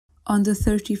On the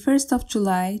 31st of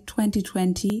July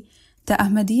 2020, the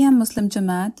Ahmadiyya Muslim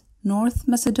Jamaat, North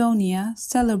Macedonia,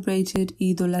 celebrated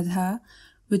Eid al-Adha,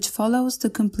 which follows the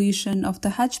completion of the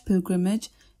Hajj pilgrimage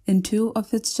in two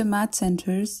of its Jamaat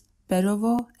centers,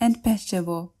 Berovo and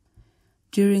Peščevo.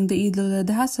 During the Eid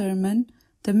al-Adha sermon,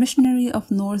 the missionary of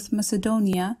North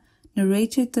Macedonia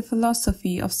narrated the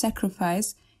philosophy of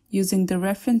sacrifice using the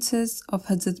references of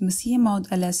Hazrat Masih Maud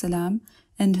alayhi salam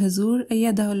and Hazur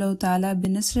Ayyadahullah Ta'ala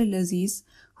bin Nasr al-Aziz,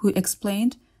 who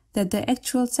explained that the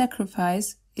actual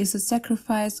sacrifice is a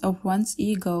sacrifice of one's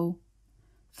ego.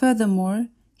 Furthermore,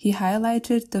 he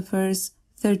highlighted the verse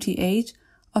 38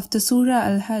 of the Surah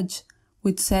Al-Hajj,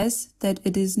 which says that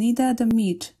it is neither the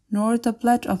meat nor the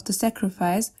blood of the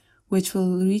sacrifice which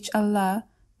will reach Allah,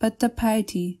 but the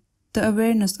piety, the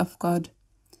awareness of God.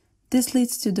 This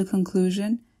leads to the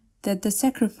conclusion that the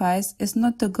sacrifice is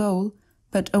not the goal,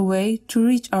 but a way to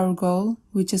reach our goal,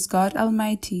 which is God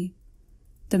Almighty.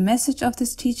 The message of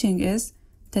this teaching is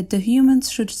that the humans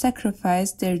should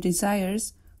sacrifice their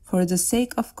desires for the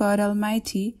sake of God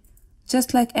Almighty,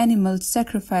 just like animals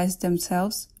sacrifice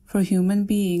themselves for human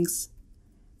beings.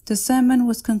 The sermon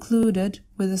was concluded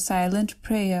with a silent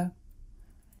prayer.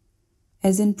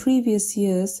 As in previous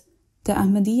years, the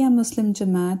Ahmadiyya Muslim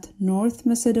Jamaat, North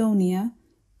Macedonia,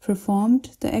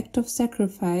 performed the act of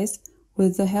sacrifice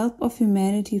with the help of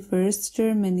Humanity First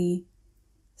Germany.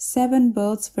 7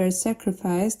 bulls were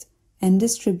sacrificed and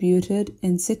distributed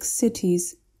in 6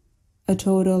 cities. A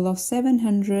total of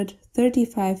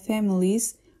 735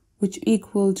 families, which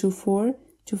equal to 4,000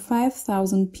 to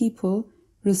 5,000 people,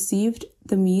 received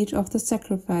the meat of the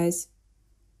sacrifice.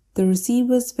 The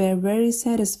receivers were very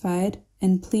satisfied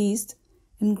and pleased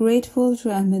and grateful to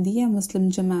Ahmadiyya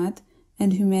Muslim Jamaat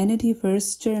and Humanity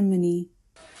First Germany.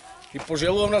 И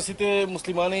пожелувам на сите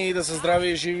муслимани да се здрави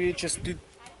и живи,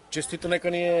 честито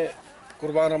нека ни е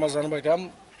Курбан Рамазан Байтам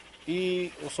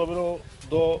и особено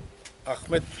до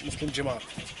Ахмед Муслим Джамаат.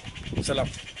 Салам.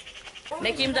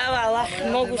 Нека им дава Аллах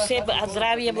много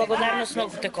здравие, благодарност,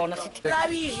 много тако на сите.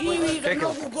 Здрави и живи,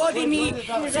 много години,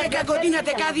 всека година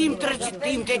така да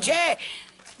им тече.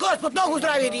 Господ много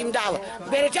здравие да им дава.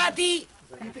 Беречати,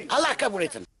 Аллах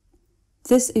кабулитен.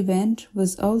 This event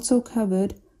was also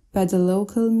covered by the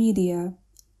local media.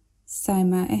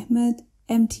 Saima Ahmed,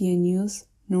 MTN News,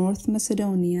 North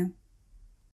Macedonia.